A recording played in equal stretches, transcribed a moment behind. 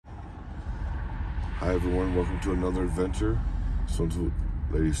Hi everyone, welcome to another adventure. This one's with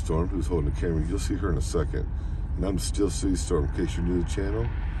Lady Storm, who's holding the camera. You'll see her in a second. And I'm Still City Storm, in case you're new to the channel.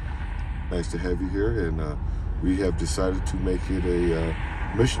 Nice to have you here, and we have decided to make it a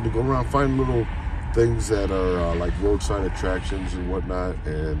mission to go around find little things that are like roadside attractions and whatnot,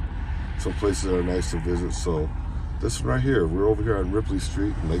 and some places that are nice to visit. So this one right here, we're over here on Ripley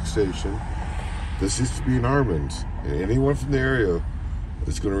Street in Lake Station. This used to be an Armen's, and anyone from the area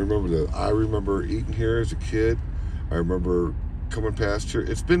is going to remember that. I remember eating here as a kid. I remember coming past here.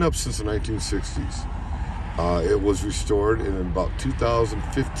 It's been up since the 1960s. It was restored in about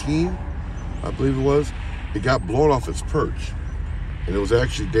 2015, I believe it was. It got blown off its perch, and it was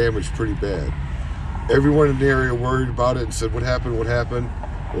actually damaged pretty bad. Everyone in the area worried about it and said, what happened, what happened?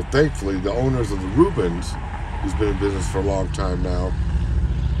 Well, thankfully, the owners of the Rubens, who's been in business for a long time now,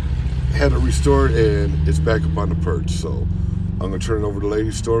 had it restored, and it's back up on the perch. So I'm gonna turn it over to Lady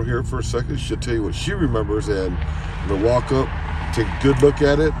Storm here for a second. She'll tell you what she remembers, and I'm gonna walk up, take a good look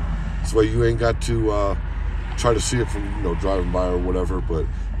at it. This way you ain't got to try to see it from, you know, driving by or whatever. But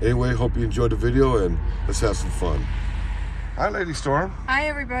anyway, hope you enjoyed the video, and let's have some fun. Hi, Lady Storm. Hi,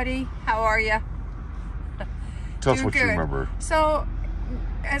 everybody. How are you? Tell us what you remember. So,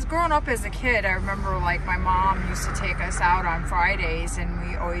 as growing up as a kid, I remember like my mom used to take us out on Fridays, and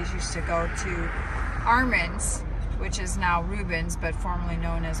we always used to go to Armen's, which is now Rubens, but formerly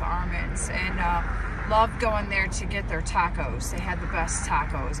known as Armen's, and loved going there to get their tacos. They had the best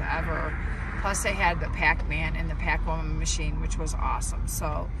tacos ever. Plus they had the Pac-Man and the Pac-Woman machine, which was awesome.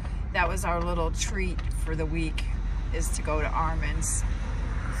 So that was our little treat for the week, is to go to Armen's.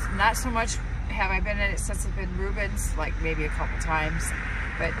 Not so much have I been in it since it's been Rubens, like maybe a couple times,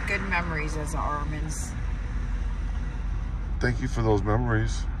 but good memories as Armen's. Thank you for those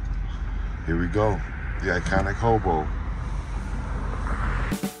memories. Here we go. The iconic Hobo.